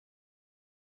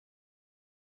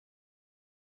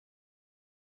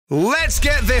Let's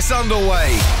get this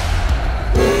underway.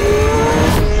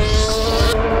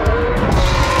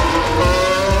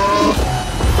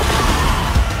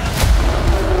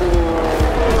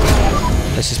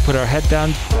 Let's just put our head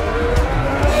down.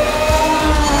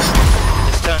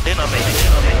 It's turned in on me.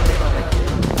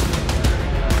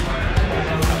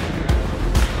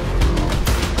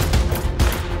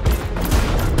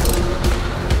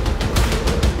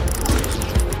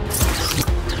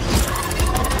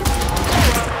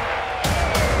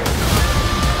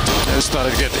 It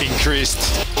started to get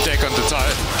increased deck on the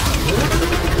tire.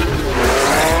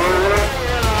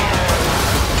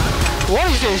 What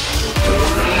is this?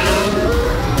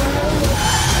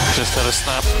 Just had a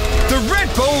snap. The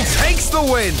Red Bull takes the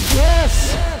win.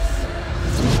 Yes!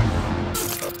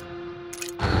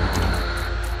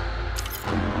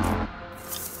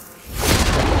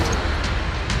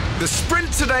 The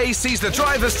sprint today sees the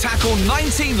drivers tackle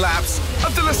 19 laps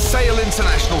of the Lusail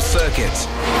International Circuit.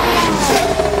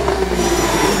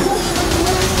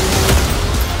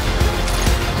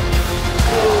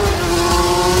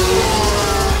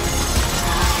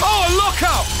 Oh, look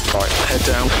up! Right, head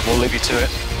down. We'll leave you to it.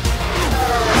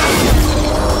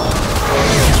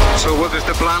 So what is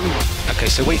the plan? Okay,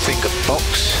 so we think a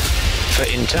box for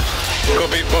Inter.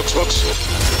 Copy, box.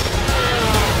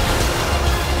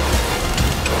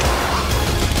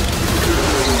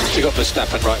 You got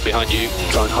Verstappen right behind you,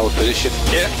 try and hold position.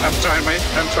 Yeah, I'm trying, mate.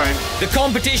 I'm trying. The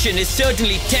competition is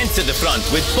certainly tense at the front,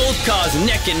 with both cars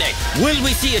neck and neck. Will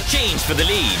we see a change for the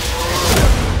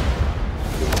lead?